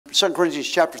2 Corinthians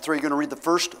chapter 3. I'm going to read the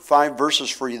first 5 verses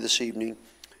for you this evening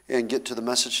and get to the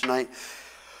message tonight.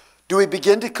 Do we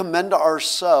begin to commend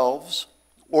ourselves,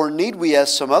 or need we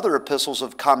as some other epistles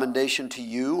of commendation to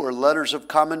you, or letters of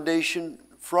commendation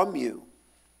from you?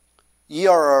 Ye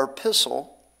are our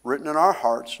epistle, written in our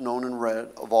hearts, known and read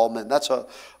of all men. That's a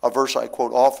verse I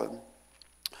quote often.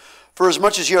 For as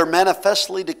much as ye are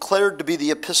manifestly declared to be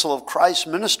the epistle of Christ,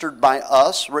 ministered by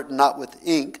us, written not with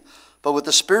ink, but with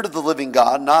the Spirit of the living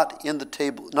God, not in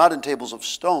tables of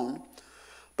stone,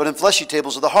 but in fleshy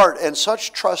tables of the heart. And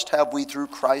such trust have we through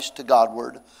Christ to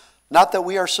Godward, not that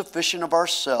we are sufficient of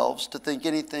ourselves to think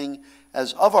anything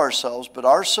as of ourselves, but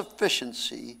our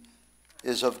sufficiency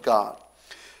is of God.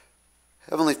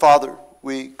 Heavenly Father,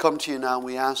 we come to you now and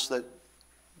we ask that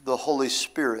the Holy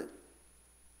Spirit,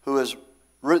 who has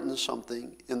written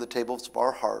something in the tables of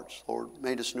our hearts, Lord,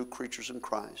 made us new creatures in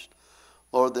Christ,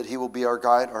 Lord, that he will be our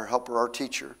guide, our helper, our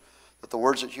teacher, that the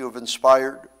words that you have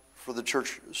inspired for the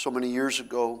church so many years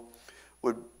ago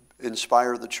would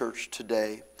inspire the church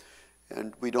today.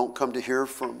 And we don't come to hear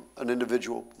from an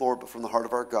individual, Lord, but from the heart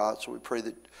of our God. So we pray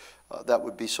that that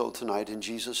would be so tonight. In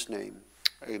Jesus' name,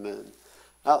 amen.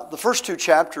 Now, the first 2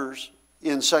 chapters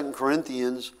in 2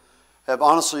 Corinthians have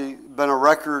honestly been a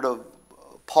record of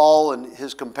Paul and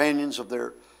his companions, of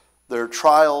their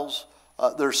trials,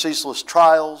 their ceaseless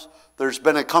trials. There's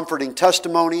been a comforting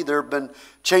testimony. There have been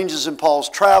changes in Paul's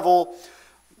travel.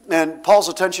 And Paul's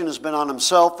attention has been on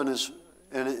himself and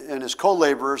his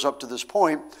co-laborers up to this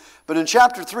point. But in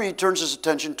chapter 3, he turns his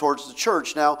attention towards the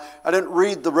church. Now, I didn't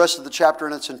read the rest of the chapter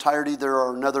in its entirety. There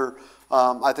are another,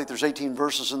 I think there's 18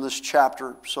 verses in this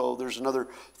chapter, so there's another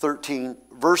 13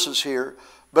 verses here.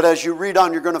 But as you read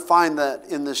on, you're going to find that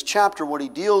in this chapter, what he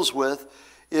deals with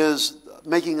is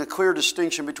making a clear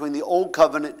distinction between the Old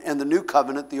Covenant and the New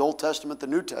Covenant, the Old Testament, the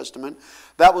New Testament.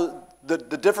 That was the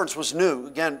difference was new.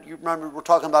 Again, you remember we're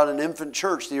talking about an infant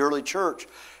church, the early church,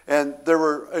 and there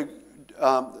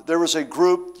was a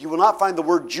group. You will not find the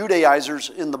word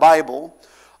Judaizers in the Bible.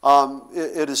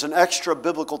 It is an extra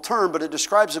biblical term, but it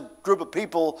describes a group of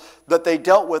people that they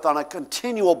dealt with on a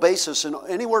continual basis, and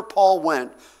anywhere Paul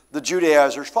went, the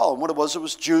Judaizers followed. And what it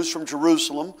was Jews from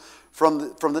Jerusalem, from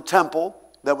the temple,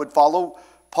 that would follow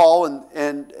Paul,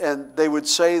 and they would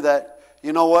say that,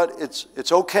 you know what,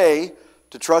 it's okay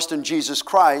to trust in Jesus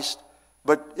Christ,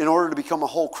 but in order to become a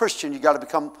whole Christian, you got to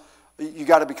become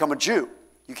a Jew.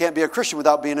 You can't be a Christian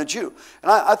without being a Jew.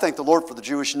 And I thank the Lord for the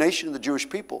Jewish nation and the Jewish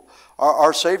people.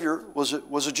 Our Savior was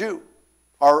a Jew.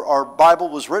 Our Bible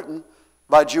was written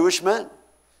by Jewish men.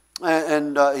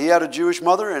 And he had a Jewish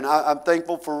mother, and I'm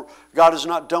thankful for God is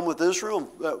not done with Israel.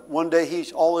 One day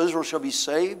all Israel shall be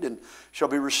saved and shall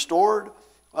be restored.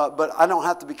 But I don't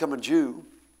have to become a Jew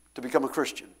to become a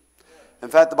Christian. In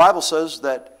fact, the Bible says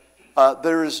that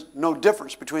there is no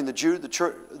difference between the Jew,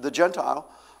 the Gentile.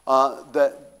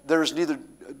 That there is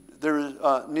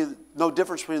no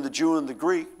difference between the Jew and the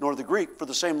Greek, nor the Greek. For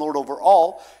the same Lord over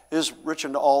all is rich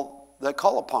unto all that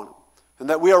call upon him, and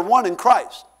that we are one in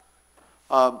Christ.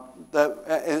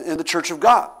 In the church of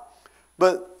God.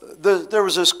 But there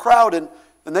was this crowd, and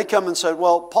they come and said,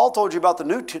 well, Paul told you about the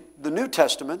New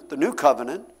Testament, the New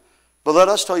Covenant, but let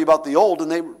us tell you about the Old. And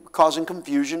they were causing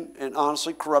confusion and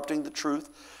honestly corrupting the truth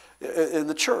in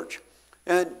the church.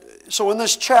 And so in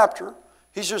this chapter,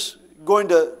 he's just going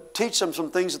to teach them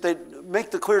some things that they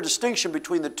make the clear distinction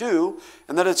between the two,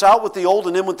 and that it's out with the old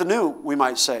and in with the new, we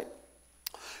might say.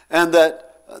 And that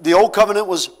the Old Covenant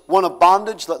was one of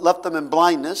bondage that left them in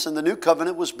blindness, and the New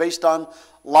Covenant was based on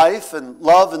life and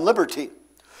love and liberty.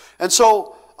 And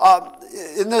so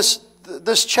in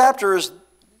this chapter is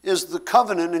the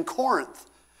covenant in Corinth.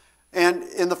 And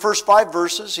in the first 5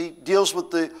 verses, he deals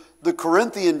with the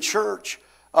Corinthian church,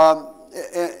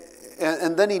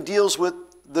 and then he deals with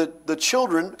the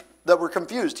children that were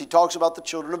confused. He talks about the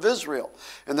children of Israel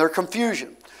and their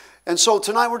confusion. And so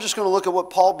tonight we're just going to look at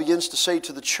what Paul begins to say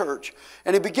to the church.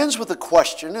 And he begins with a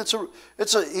question.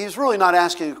 He's really not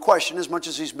asking a question as much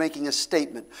as he's making a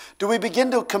statement. Do we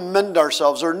begin to commend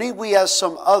ourselves, or need we as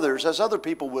some others, as other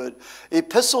people would,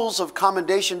 epistles of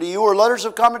commendation to you, or letters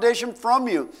of commendation from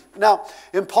you? Now,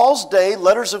 in Paul's day,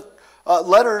 letters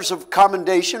of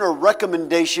commendation or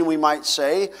recommendation, we might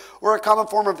say, or a common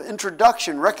form of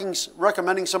introduction,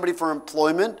 recommending somebody for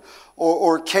employment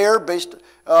or care based,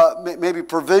 maybe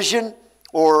provision,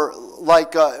 or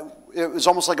like it was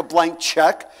almost like a blank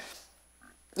check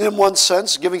in one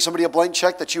sense, giving somebody a blank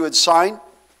check that you had signed,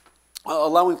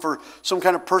 allowing for some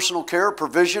kind of personal care,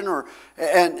 provision,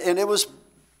 and it was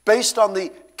based on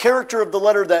the character of the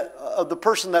letter of the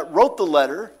person that wrote the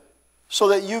letter, so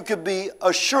that you could be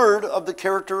assured of the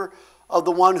character of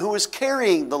the one who is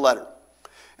carrying the letter.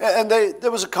 And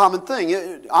there was a common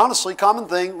thing. Honestly, common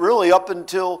thing really up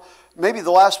until maybe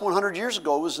the last 100 years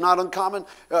ago. It was not uncommon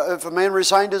if a man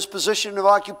resigned his position of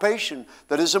occupation,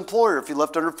 that his employer, if he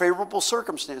left under favorable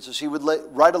circumstances, he would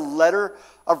write a letter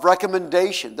of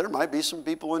recommendation. There might be some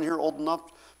people in here old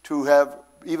enough to have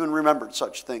even remembered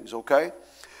such things, okay?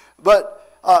 But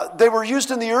they were used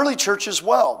in the early church as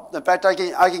well. In fact, I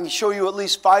can show you at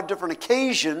least 5 different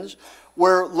occasions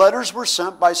where letters were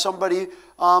sent by somebody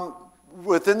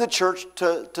within the church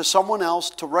to someone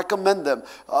else to recommend them.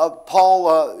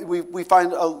 Paul, we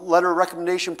find a letter of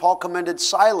recommendation. Paul commended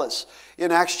Silas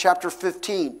in Acts chapter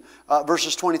 15,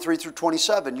 verses 23 through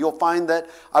 27. You'll find that,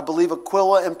 I believe,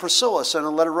 Aquila and Priscilla sent a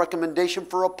letter of recommendation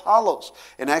for Apollos.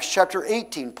 In Acts chapter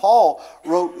 18, Paul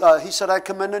wrote, he said, I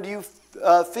commend unto you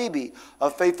Phoebe, a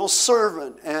faithful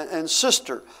servant and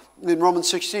sister, in Romans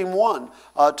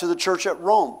 16:1, to the church at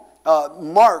Rome.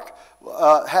 Mark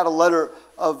had a letter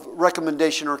of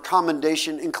recommendation or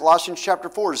commendation in Colossians chapter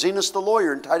 4, Zenas the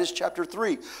lawyer in Titus chapter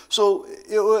 3. So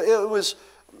it was,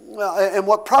 and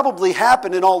what probably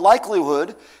happened in all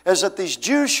likelihood is that these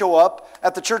Jews show up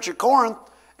at the church at Corinth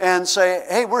and say,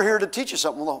 hey, we're here to teach you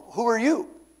something. Well, who are you?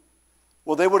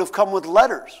 Well, they would have come with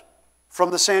letters from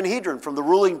the Sanhedrin, from the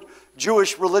ruling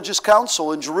Jewish religious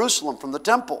council in Jerusalem, from the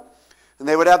temple. And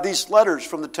they would have these letters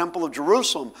from the temple of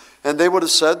Jerusalem. And they would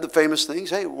have said the famous things,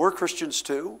 hey, we're Christians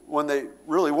too, when they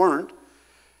really weren't.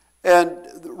 And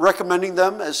recommending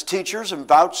them as teachers and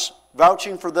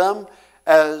vouching for them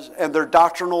and their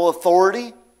doctrinal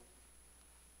authority.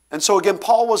 And so again,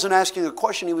 Paul wasn't asking a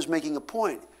question, he was making a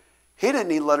point. He didn't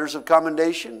need letters of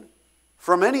commendation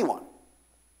from anyone,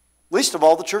 least of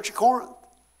all the church at Corinth.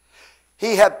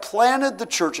 He had planted the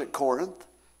church at Corinth,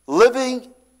 living,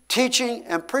 teaching,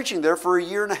 and preaching there for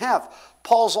 1.5 years.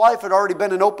 Paul's life had already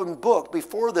been an open book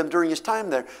before them during his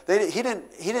time there. He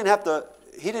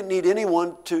didn't need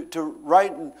anyone to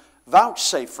write and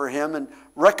vouchsafe for him and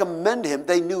recommend him.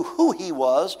 They knew who he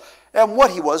was and what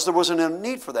he was. There wasn't a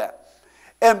need for that.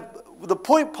 And the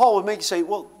point Paul would make, you say,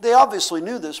 well, they obviously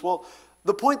knew this. Well,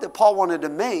 the point that Paul wanted to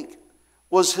make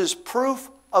was his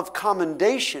proof of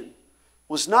commendation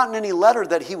was not in any letter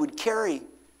that he would carry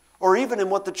or even in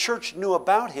what the church knew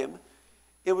about him.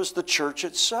 It was the church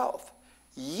itself.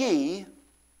 Ye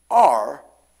are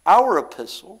our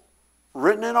epistle,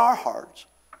 written in our hearts,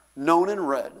 known and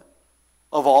read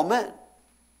of all men.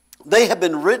 They have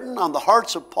been written on the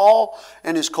hearts of Paul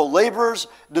and his co-laborers,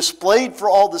 displayed for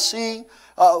all to see,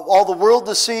 all the world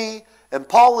to see. And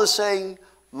Paul is saying,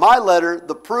 my letter,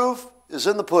 the proof is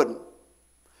in the pudding.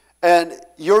 And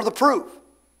you're the proof.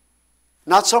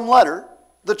 Not some letter,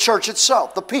 the church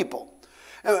itself, the people.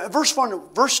 And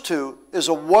verse 2 is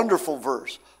a wonderful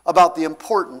verse about the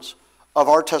importance of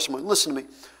our testimony. Listen to me.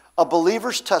 A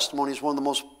believer's testimony is one of the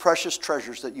most precious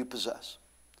treasures that you possess.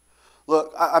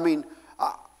 Look, I mean,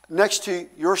 next to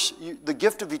the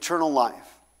gift of eternal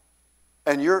life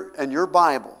and your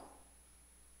Bible,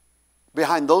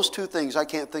 behind those two things, I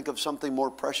can't think of something more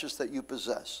precious that you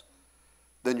possess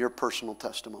than your personal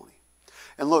testimony.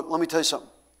 And look, let me tell you something.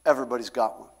 Everybody's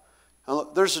got one. And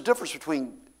look, there's a difference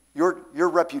between your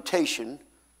reputation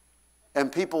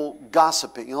and people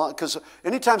gossiping. Because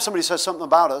anytime somebody says something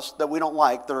about us that we don't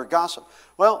like, they're a gossip.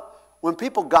 Well, when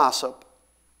people gossip,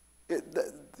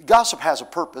 gossip has a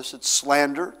purpose. It's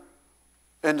slander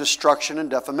and destruction and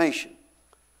defamation.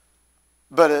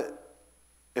 But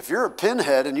if you're a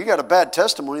pinhead and you got a bad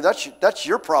testimony, that's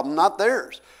your problem, not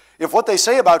theirs. If what they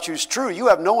say about you is true, you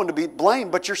have no one to be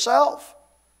blamed but yourself.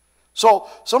 So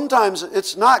sometimes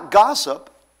it's not gossip,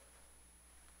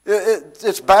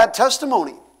 it's bad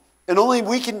testimony. And only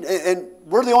we can, and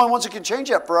we're the only ones that can change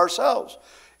that for ourselves.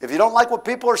 If you don't like what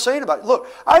people are saying about you. Look,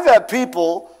 I've had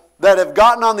people that have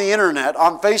gotten on the internet,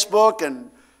 on Facebook and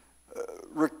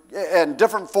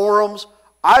different forums.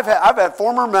 I've had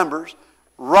former members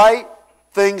write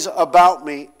things about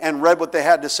me and read what they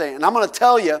had to say. And I'm going to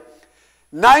tell you,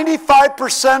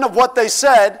 95% of what they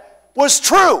said was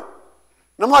true.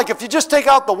 And I'm like, if you just take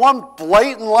out the one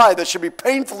blatant lie that should be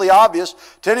painfully obvious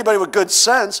to anybody with good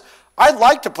sense, I'd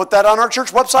like to put that on our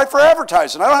church website for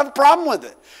advertising. I don't have a problem with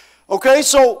it. Okay,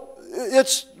 so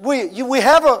we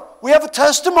have a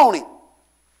testimony.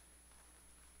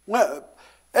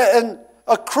 And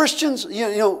a Christian's,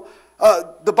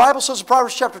 the Bible says in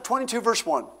Proverbs chapter 22, verse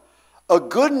 1, a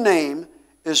good name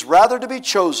is rather to be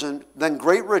chosen than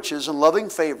great riches and loving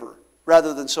favor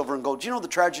rather than silver and gold. Do you know the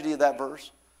tragedy of that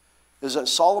verse? Is that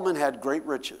Solomon had great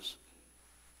riches,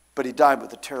 but he died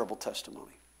with a terrible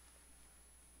testimony.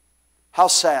 How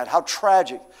sad, how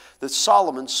tragic that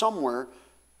Solomon somewhere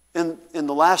in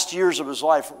the last years of his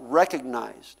life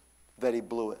recognized that he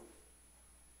blew it.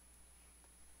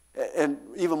 And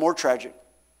even more tragic,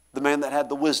 the man that had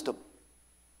the wisdom.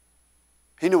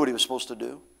 He knew what he was supposed to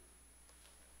do.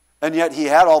 And yet he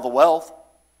had all the wealth.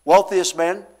 Wealthiest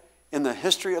man in the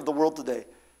history of the world today,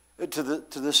 to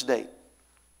this date.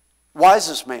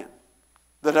 Wisest man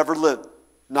that ever lived,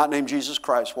 not named Jesus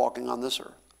Christ, walking on this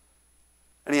earth.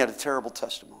 And he had a terrible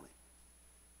testimony.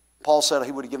 Paul said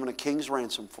he would have given a king's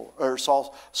ransom for, or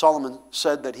Solomon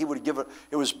said that he would have given,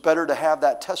 it was better to have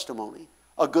that testimony,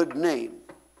 a good name.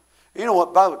 You know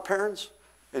what, by the way, parents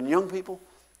and young people,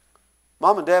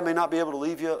 mom and dad may not be able to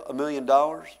leave you $1 million.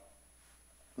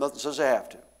 Nothing says they have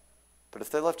to. But if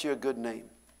they left you a good name.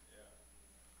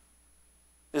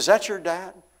 Is that your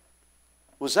dad?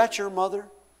 Was that your mother?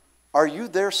 Are you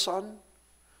their son?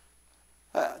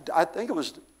 I think it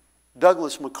was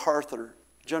Douglas MacArthur,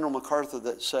 General MacArthur,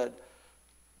 that said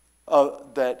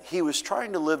that he was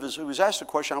trying to live as, he was asked a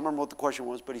question, I don't remember what the question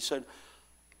was, but he said,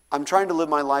 I'm trying to live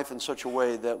my life in such a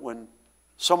way that when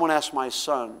someone asks my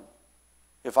son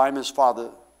if I'm his father,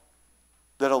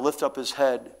 that he'll lift up his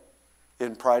head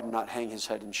in pride and not hang his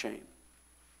head in shame.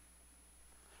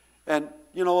 And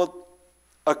you know what?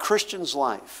 A Christian's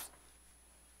life,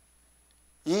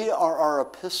 ye are our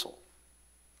epistle,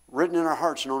 written in our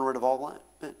hearts, known word of all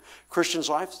men. Christian's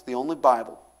life is the only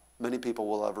Bible many people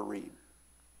will ever read.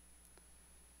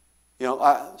 You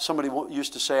know, somebody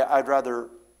used to say, I'd rather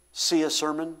see a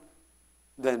sermon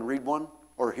than read one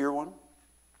or hear one.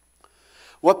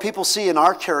 What people see in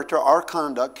our character, our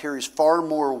conduct, carries far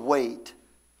more weight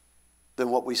than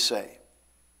what we say.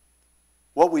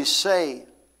 What we say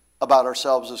about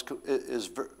ourselves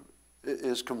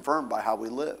is confirmed by how we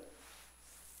live.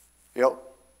 You know,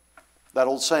 that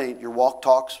old saying, your walk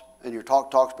talks and your talk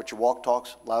talks, but your walk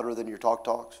talks louder than your talk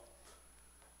talks.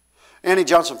 Annie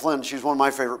Johnson Flynn, she's one of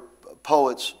my favorite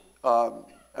poets.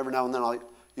 Every now and then I'll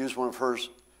use one of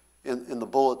hers in the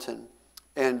bulletin.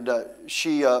 And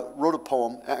she wrote a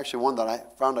poem, actually one that I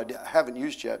found I haven't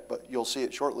used yet, but you'll see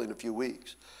it shortly in a few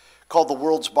weeks, called The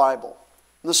World's Bible.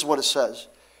 And this is what it says.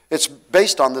 It's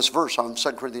based on this verse, on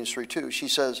 2 Corinthians 3:2. She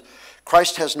says,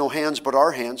 Christ has no hands but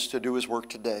our hands to do his work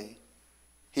today.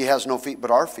 He has no feet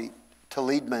but our feet to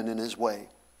lead men in his way.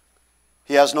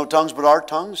 He has no tongues but our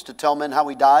tongues to tell men how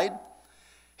he died.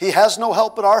 He has no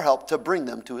help but our help to bring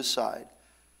them to his side.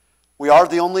 We are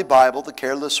the only Bible the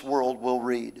careless world will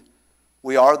read.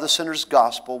 We are the sinner's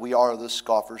gospel. We are the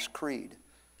scoffer's creed.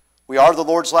 We are the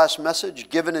Lord's last message,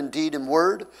 given in deed and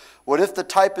word. What if the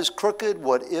type is crooked?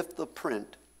 What if the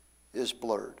print is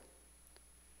blurred?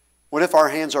 What if our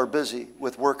hands are busy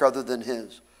with work other than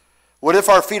his? What if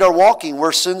our feet are walking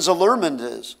where sin's allurement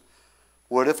is?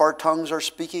 What if our tongues are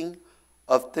speaking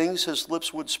of things his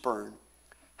lips would spurn?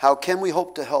 How can we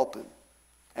hope to help him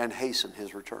and hasten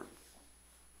his return?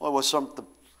 Well, it was something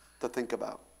to think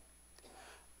about.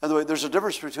 By the way, there's a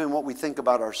difference between what we think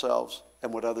about ourselves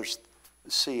and what others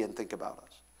see and think about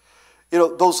us. You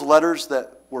know, those letters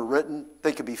that were written,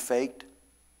 they could be faked.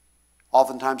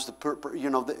 Oftentimes,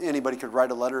 anybody could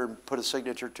write a letter and put a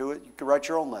signature to it. You could write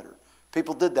your own letter.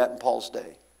 People did that in Paul's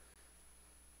day.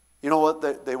 You know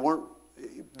what? They weren't.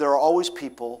 There are always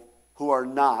people who are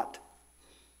not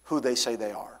who they say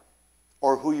they are,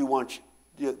 or who you want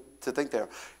to think they are.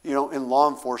 You know, in law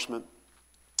enforcement,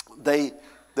 they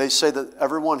say that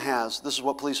everyone has. This is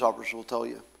what police officers will tell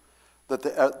you,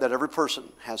 that every person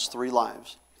has 3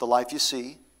 lives: the life you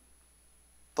see,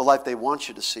 the life they want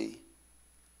you to see,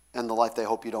 and the life they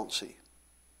hope you don't see.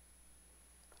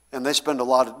 And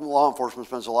law enforcement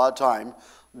spends a lot of time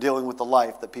dealing with the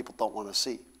life that people don't want to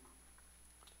see.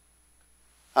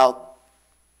 Now,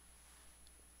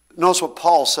 notice what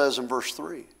Paul says in verse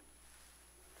 3.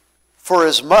 For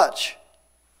as much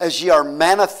as ye are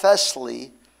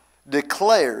manifestly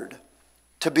declared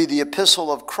to be the epistle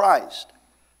of Christ,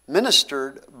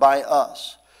 ministered by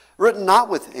us, written not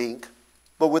with ink,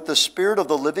 but with the Spirit of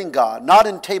the living God, not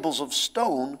in tables of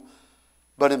stone,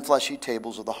 but in fleshy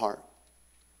tables of the heart.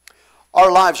 Our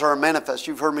lives are a manifest.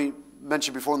 You've heard me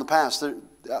mention before in the past,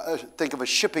 think of a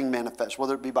shipping manifest,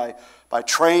 whether it be by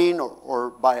train or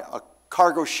by a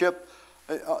cargo ship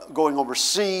going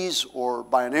overseas or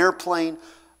by an airplane.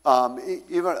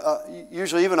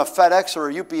 Usually even a FedEx or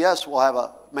a UPS will have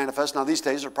a manifest. Now these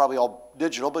days they're probably all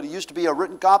digital, but it used to be a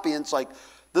written copy, and it's like,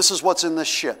 this is what's in this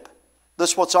ship.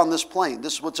 This is what's on this plane.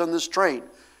 This is what's on this train.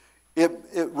 It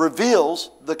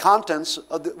reveals the contents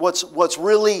of what's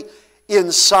really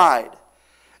inside.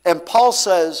 And Paul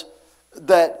says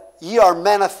that ye are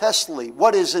manifestly,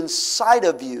 what is inside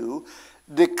of you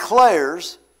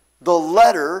declares the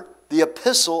letter, the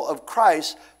epistle of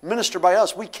Christ ministered by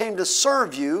us. We came to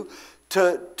serve you,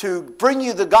 to bring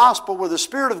you the gospel where the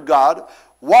Spirit of God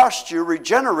washed you,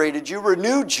 regenerated you,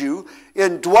 renewed you,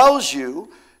 indwells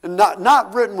you, and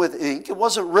not written with ink. It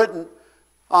wasn't written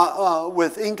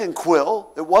with ink and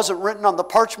quill. It wasn't written on the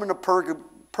parchment of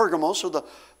Pergamos or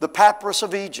the papyrus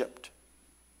of Egypt.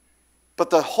 But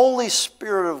the Holy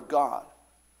Spirit of God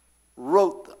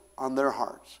wrote on their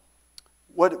hearts.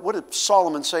 What did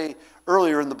Solomon say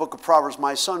earlier in the book of Proverbs?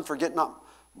 My son, forget not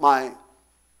my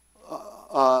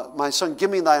son, give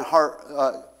me thy heart.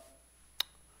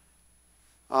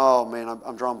 Oh man,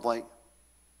 I'm drawing blank.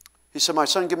 He said, my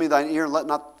son, give me thine ear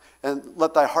and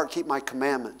let thy heart keep my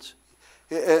commandments.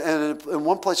 And in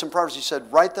one place in Proverbs he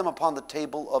said, write them upon the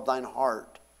table of thine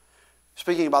heart.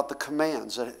 Speaking about the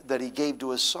commands that he gave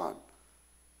to his son.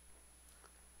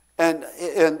 And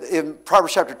in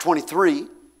Proverbs chapter 23,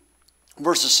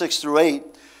 verses 6 through 8,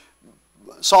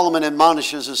 Solomon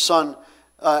admonishes his son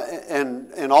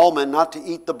and all men not to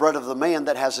eat the bread of the man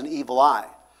that has an evil eye.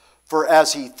 For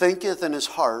as he thinketh in his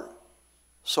heart,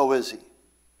 so is he.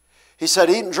 He said,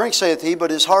 eat and drink, saith he, but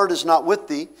his heart is not with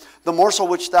thee. The morsel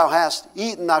which thou hast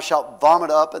eaten thou shalt vomit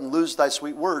up and lose thy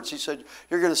sweet words. He said,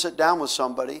 you're going to sit down with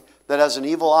somebody that has an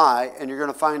evil eye, and you're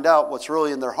going to find out what's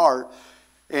really in their heart,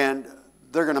 and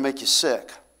they're going to make you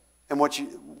sick. And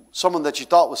someone that you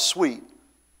thought was sweet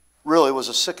really was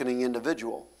a sickening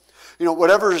individual. You know,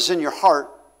 whatever is in your heart,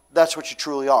 that's what you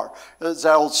truly are. It's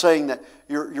that old saying that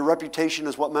your reputation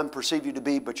is what men perceive you to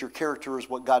be, but your character is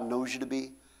what God knows you to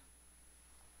be.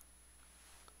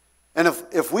 And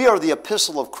if we are the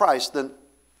epistle of Christ, then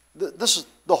this is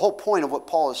the whole point of what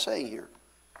Paul is saying here.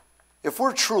 If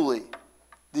we're truly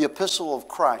the epistle of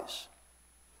Christ,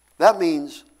 that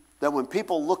means that when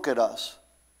people look at us,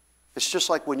 it's just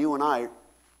like when you and I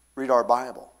read our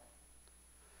Bible.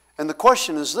 And the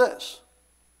question is this: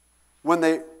 when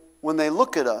they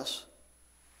look at us,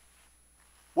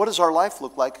 what does our life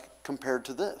look like compared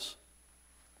to this?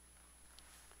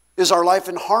 Is our life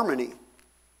in harmony?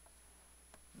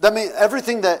 That means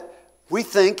everything that we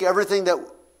think, everything that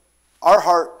our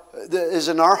heart is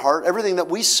in our heart, everything that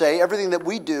we say, everything that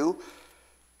we do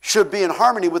should be in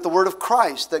harmony with the Word of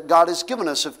Christ that God has given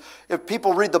us. If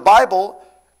people read the Bible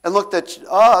and looked at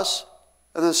us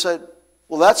and then said,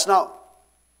 well, that's not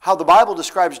how the Bible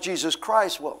describes Jesus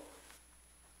Christ, well,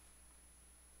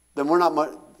 then we're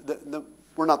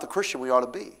not the Christian we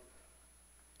ought to be.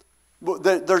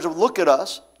 They're to look at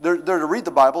us, they're to read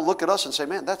the Bible, look at us and say,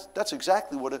 man, that's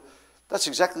exactly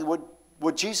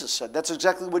what Jesus said. That's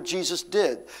exactly what Jesus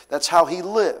did. That's how he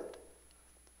lived.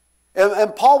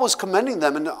 And Paul was commending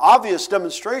them in an obvious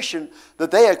demonstration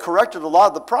that they had corrected a lot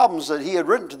of the problems that he had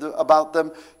written about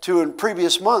them in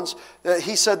previous months.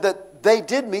 He said that they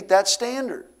did meet that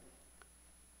standard.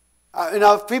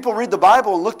 Now, if people read the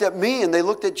Bible and looked at me and they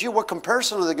looked at you, what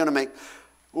comparison are they going to make?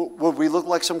 Would we look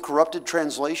like some corrupted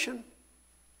translation?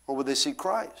 Or would they see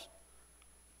Christ?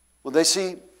 Would they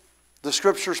see the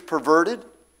Scriptures perverted?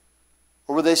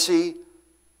 Or would they see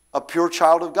a pure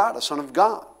child of God, a son of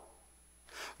God?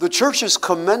 The church is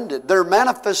commended. Their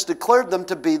manifest declared them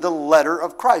to be the letter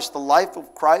of Christ, the life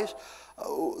of Christ.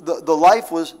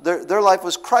 Their life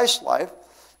was Christ's life,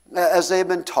 as they had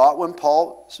been taught when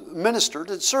Paul ministered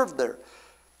and served there.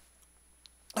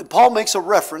 And Paul makes a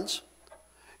reference.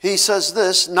 He says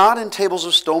this, not in tables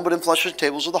of stone, but in fleshly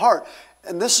tables of the heart.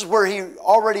 And this is where he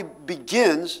already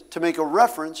begins to make a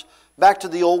reference back to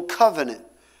the old covenant,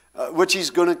 which he's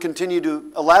going to continue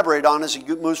to elaborate on as he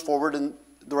moves forward in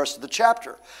the rest of the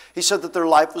chapter. He said that their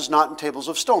life was not in tables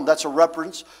of stone. That's a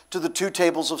reference to the 2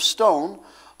 tables of stone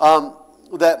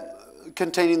that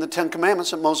containing the 10 commandments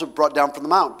that Moses brought down from the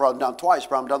mount. Brought them down twice.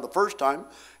 Brought them down the first time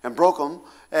and broke them,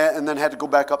 and then had to go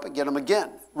back up and get them again.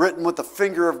 Written with the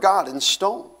finger of God in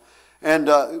stone. And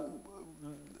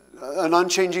an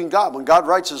unchanging God. When God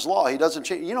writes his law, he doesn't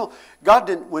change. You know, God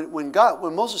didn't, when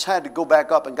Moses had to go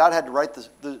back up and God had to write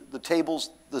the tables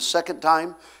the second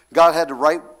time, God had to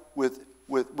write with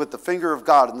the finger of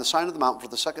God in the sign of the mountain for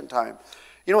the second time.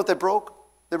 You know what they broke?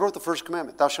 They broke the first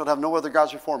commandment. Thou shalt have no other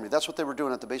gods before me. That's what they were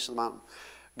doing at the base of the mountain.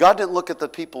 God didn't look at the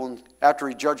people and after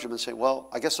he judged them and say, well,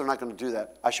 I guess they're not going to do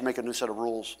that. I should make a new set of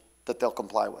rules that they'll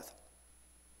comply with.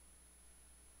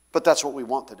 But that's what we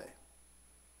want today.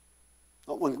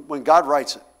 When God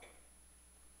writes it,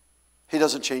 he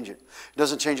doesn't change it. He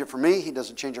doesn't change it for me. He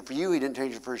doesn't change it for you. He didn't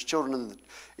change it for his children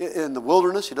in the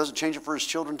wilderness. He doesn't change it for his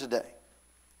children today.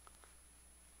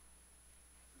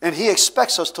 And he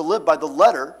expects us to live by the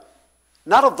letter,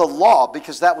 not of the law,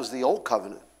 because that was the old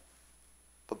covenant,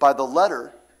 but by the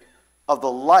letter of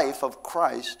the life of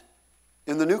Christ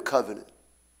in the new covenant,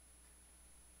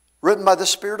 written by the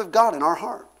Spirit of God in our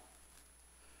heart.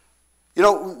 You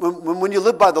know, when you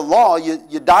live by the law,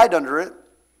 you died under it,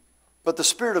 but the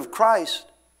Spirit of Christ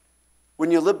when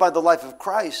you live by the life of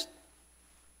Christ,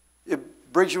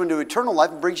 it brings you into eternal life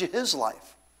and brings you His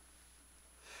life.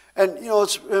 And,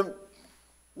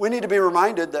 we need to be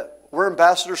reminded that we're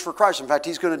ambassadors for Christ. In fact,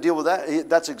 He's going to deal with that.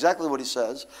 That's exactly what He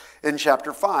says in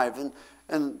chapter 5.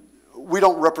 And we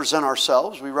don't represent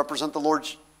ourselves. We represent the Lord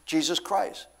Jesus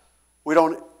Christ. We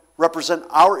don't represent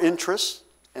our interests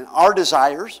and our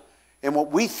desires and what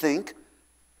we think.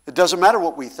 It doesn't matter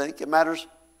what we think. It matters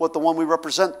what the one we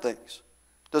represent thinks.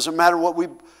 It doesn't matter what we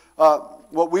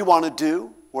want to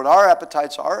do, what our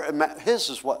appetites are. His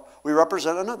is what we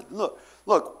represent another.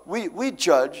 Look, we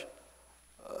judge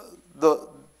the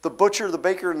butcher, the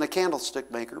baker, and the candlestick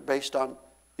maker based on,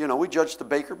 we judge the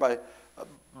baker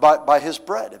by his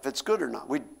bread, if it's good or not.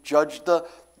 We judge the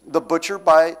butcher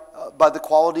by the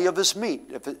quality of his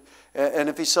meat.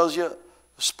 If he sells you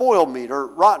spoiled meat or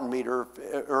rotten meat, or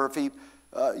if he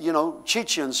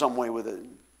cheats you in some way with it.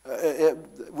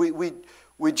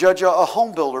 We judge a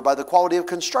home builder by the quality of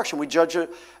construction. We judge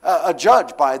a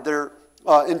judge by their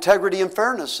integrity and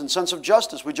fairness and sense of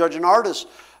justice. We judge an artist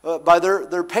by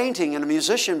their painting, and a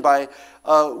musician by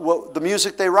the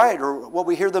music they write or what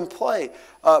we hear them play.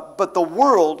 But the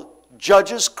world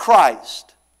judges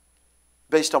Christ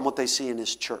based on what they see in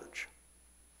His church.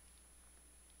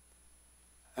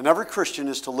 And every Christian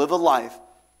is to live a life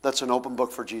that's an open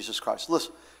book for Jesus Christ.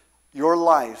 Listen, your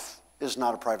life is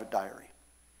not a private diary.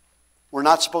 We're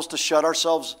not supposed to shut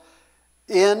ourselves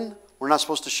in. We're not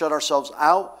supposed to shut ourselves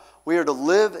out. We are to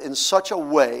live in such a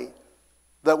way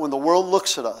that when the world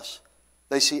looks at us,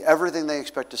 they see everything they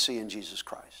expect to see in Jesus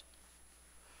Christ.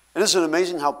 And isn't it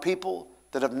amazing how people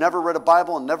that have never read a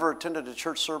Bible and never attended a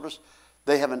church service,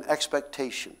 they have an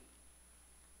expectation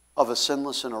of a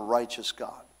sinless and a righteous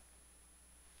God.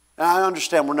 And I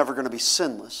understand we're never going to be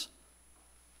sinless,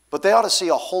 but they ought to see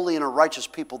a holy and a righteous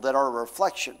people that are a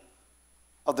reflection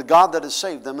of the God that has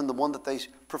saved them and the one that they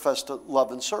profess to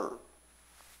love and serve.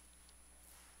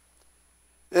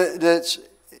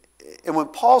 And when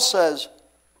Paul says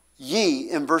ye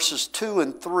in verses 2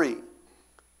 and 3,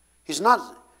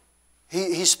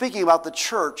 he's speaking about the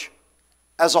church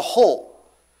as a whole,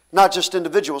 not just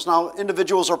individuals. Now,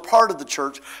 individuals are part of the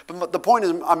church, but the point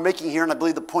I'm making here, and I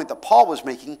believe the point that Paul was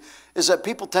making, is that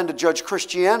people tend to judge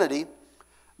Christianity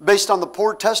based on the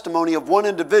poor testimony of one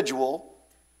individual.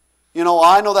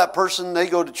 I know that person, they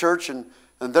go to church and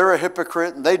they're a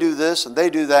hypocrite and they do this and they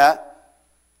do that.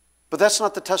 But that's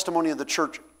not the testimony of the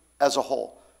church as a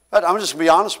whole. I'm just going to be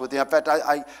honest with you. In fact,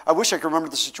 I wish I could remember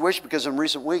the situation, because in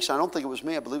recent weeks, I don't think it was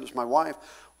me, I believe it was my wife,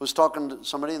 was talking to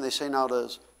somebody and they say, now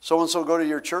does so-and-so go to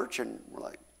your church? And we're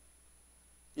like,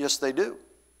 yes, they do.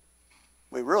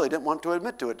 We really didn't want to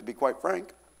admit to it, to be quite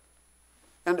frank.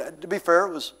 And to be fair,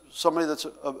 it was somebody that's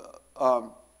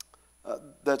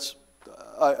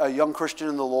a young Christian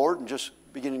in the Lord and just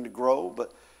beginning to grow.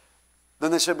 But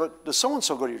then they said, but does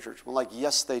so-and-so go to your church? We're like,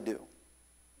 yes, they do.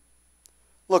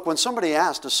 Look, when somebody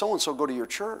asks, does so-and-so go to your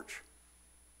church?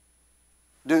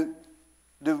 Do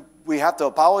we have to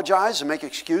apologize and make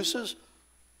excuses?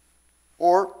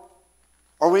 Or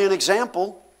are we an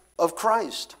example of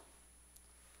Christ?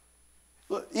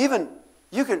 Look,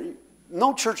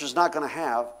 no church is not going to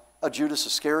have a Judas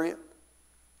Iscariot,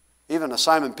 even a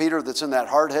Simon Peter that's in that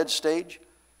hardhead stage.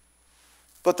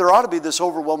 But there ought to be this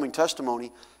overwhelming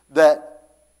testimony that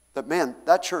man,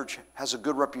 that church has a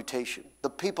good reputation. The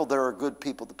people there are good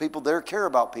people. The people there care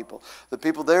about people. The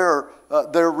people there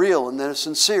they're real and they're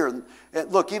sincere. And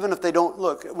look, even if they don't,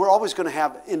 we're always going to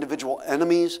have individual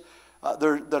enemies that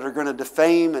are going to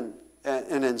defame and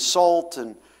insult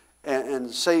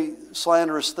and say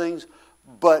slanderous things.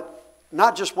 But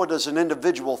not just what does an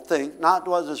individual think, not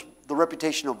what is the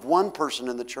reputation of one person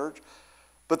in the church,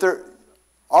 but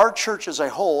our church as a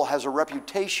whole has a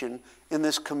reputation in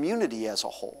this community as a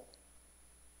whole.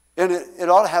 And it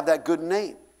ought to have that good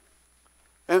name.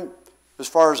 And as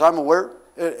far as I'm aware,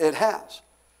 it has.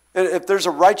 And if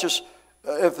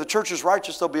the church is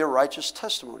righteous, there'll be a righteous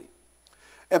testimony.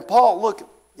 And Paul, look,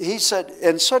 he said,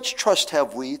 and such trust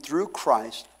have we through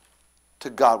Christ to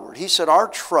Godward. He said, our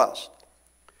trust,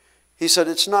 he said,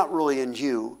 it's not really in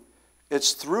you,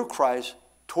 it's through Christ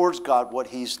towards God, what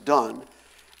He's done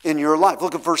in your life.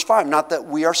 Look at verse 5. Not that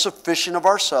we are sufficient of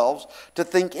ourselves to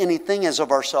think anything as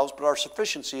of ourselves, but our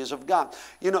sufficiency is of God.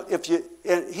 He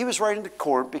was writing to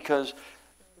Corinth because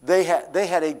they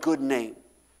had a good name.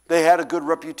 They had a good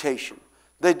reputation.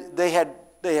 They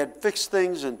had fixed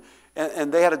things and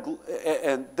they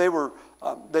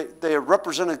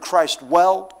represented Christ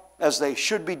well, as they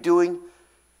should be doing.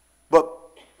 But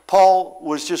Paul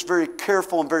was just very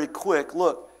careful and very quick.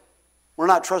 Look, we're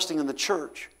not trusting in the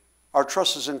church. Our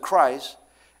trust is in Christ,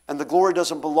 and the glory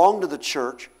doesn't belong to the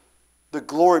church. The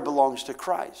glory belongs to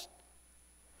Christ.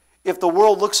 If the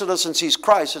world looks at us and sees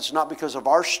Christ, it's not because of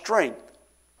our strength.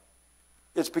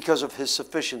 It's because of His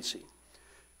sufficiency.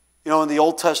 You know, in the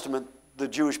Old Testament, the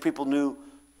Jewish people knew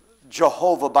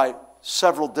Jehovah by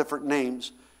several different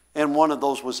names, and one of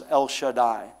those was El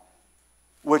Shaddai,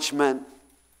 which meant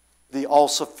the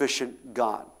all-sufficient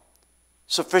God.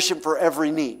 Sufficient for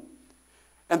every need.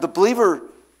 And the believer,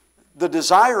 the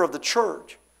desire of the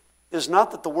church is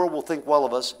not that the world will think well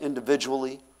of us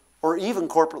individually or even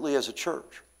corporately as a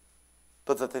church,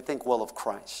 but that they think well of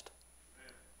Christ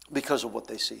because of what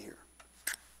they see here.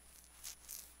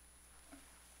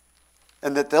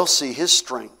 And that they'll see His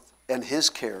strength and His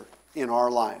care in our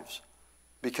lives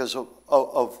because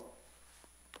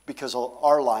because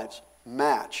our lives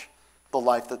match the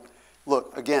life that,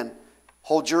 look, again,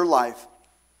 hold your life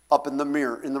up in the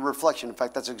mirror, in the reflection. In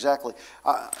fact, that's exactly,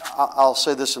 I'll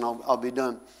say this and I'll be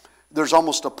done. There's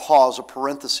almost a pause, a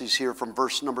parenthesis here from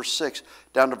verse number 6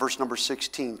 down to verse number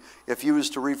 16. If you was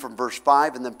to read from verse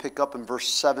 5 and then pick up in verse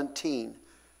 17,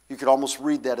 you could almost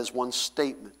read that as one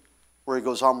statement where he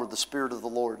goes on, where the Spirit of the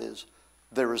Lord is,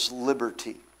 there is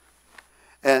liberty.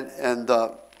 And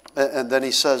then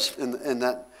he says in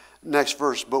that next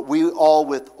verse, but we all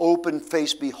with open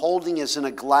face beholding as in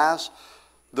a glass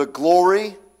the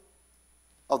glory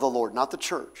of the Lord, not the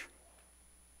church,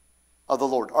 of the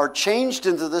Lord, are changed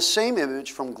into the same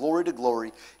image from glory to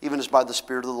glory, even as by the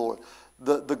Spirit of the Lord.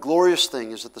 The glorious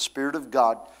thing is that the Spirit of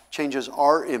God changes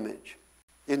our image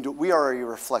into, we are a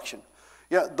reflection.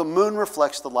 Yeah, the moon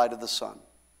reflects the light of the sun.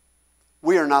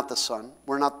 We are not the sun.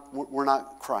 We're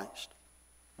not Christ.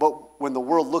 But when the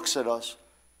world looks at us,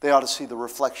 they ought to see the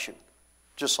reflection,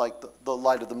 just like the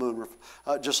light of the moon,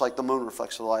 just like the moon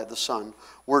reflects the light of the sun.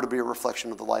 We're to be a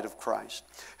reflection of the light of Christ.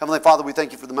 Heavenly Father, we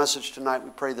thank you for the message tonight. We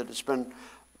pray that it's been,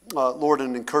 Lord,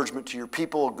 an encouragement to your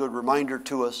people, a good reminder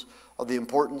to us of the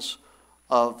importance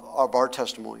of our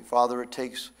testimony. Father, it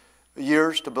takes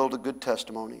years to build a good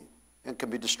testimony and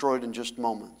can be destroyed in just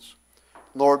moments.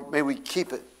 Lord, may we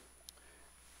keep it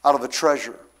out of a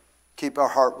treasure. Keep our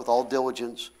heart with all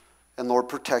diligence, and Lord,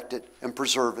 protect it and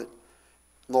preserve it.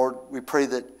 Lord, we pray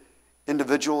that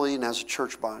individually and as a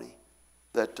church body,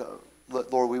 that,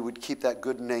 Lord, we would keep that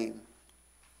good name,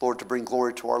 Lord, to bring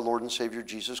glory to our Lord and Savior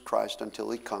Jesus Christ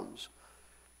until He comes.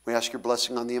 We ask your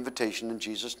blessing on the invitation in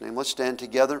Jesus' name. Let's stand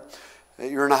together.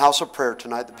 You're in a house of prayer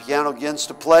tonight. The piano begins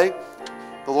to play.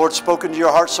 The Lord's spoken to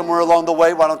your heart somewhere along the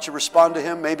way. Why don't you respond to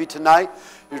Him? Maybe tonight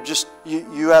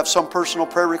you have some personal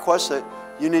prayer request that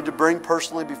you need to bring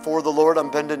personally before the Lord on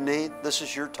bended knee. This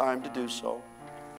is your time to do so.